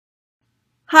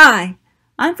Hi,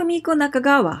 I'm Fumiko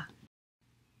Nakagawa.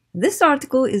 This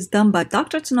article is done by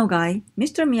Dr. Tsunogai,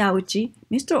 Mr. Miyauchi,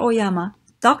 Mr. Ohyama,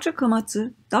 Dr.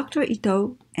 Komatsu, Dr.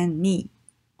 Ito, and me.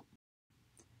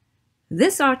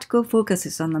 This article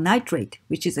focuses on the nitrate,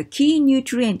 which is a key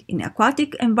nutrient in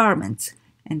aquatic environments,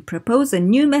 and proposes a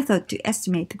new method to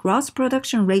estimate the gross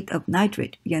production rate of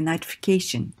nitrate via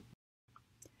nitrification.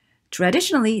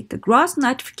 Traditionally, the gross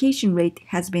nitrification rate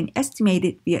has been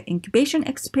estimated via incubation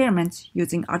experiments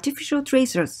using artificial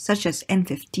tracers such as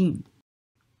N15.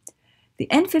 The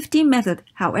N15 method,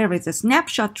 however, is a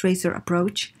snapshot tracer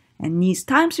approach and needs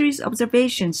time series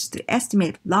observations to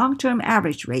estimate long-term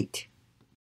average rate.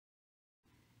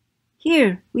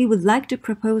 Here, we would like to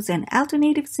propose an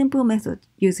alternative simple method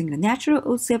using the natural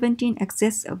O17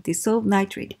 excess of dissolved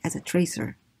nitrate as a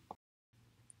tracer.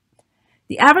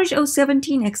 The average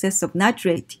O17 excess of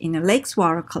nitrate in a lake's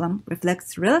water column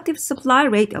reflects the relative supply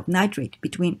rate of nitrate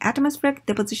between atmospheric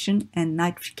deposition and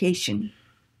nitrification.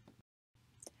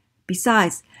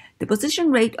 Besides,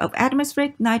 deposition rate of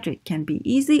atmospheric nitrate can be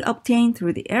easily obtained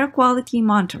through the air quality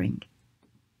monitoring.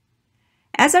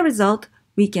 As a result,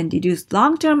 we can deduce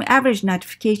long-term average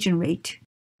nitrification rate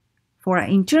for an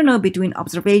internal between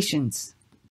observations.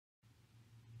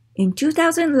 In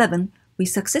 2011, we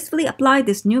successfully applied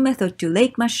this new method to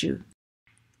Lake Mashu,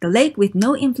 the lake with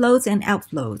no inflows and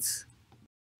outflows.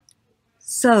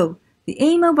 So, the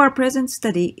aim of our present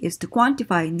study is to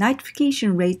quantify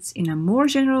nitrification rates in a more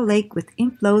general lake with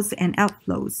inflows and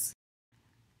outflows,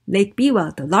 Lake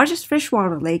Biwa, the largest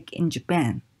freshwater lake in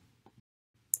Japan.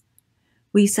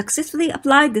 We successfully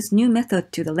applied this new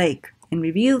method to the lake and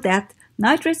revealed that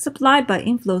nitrate supplied by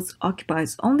inflows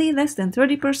occupies only less than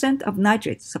 30% of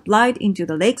nitrate supplied into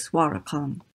the lake's water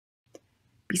column.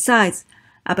 Besides,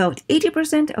 about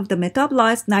 80% of the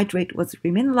metabolized nitrate was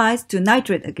remineralized to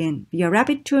nitrate again via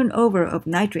rapid turnover of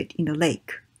nitrate in the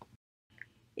lake.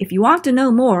 If you want to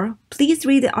know more, please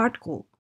read the article.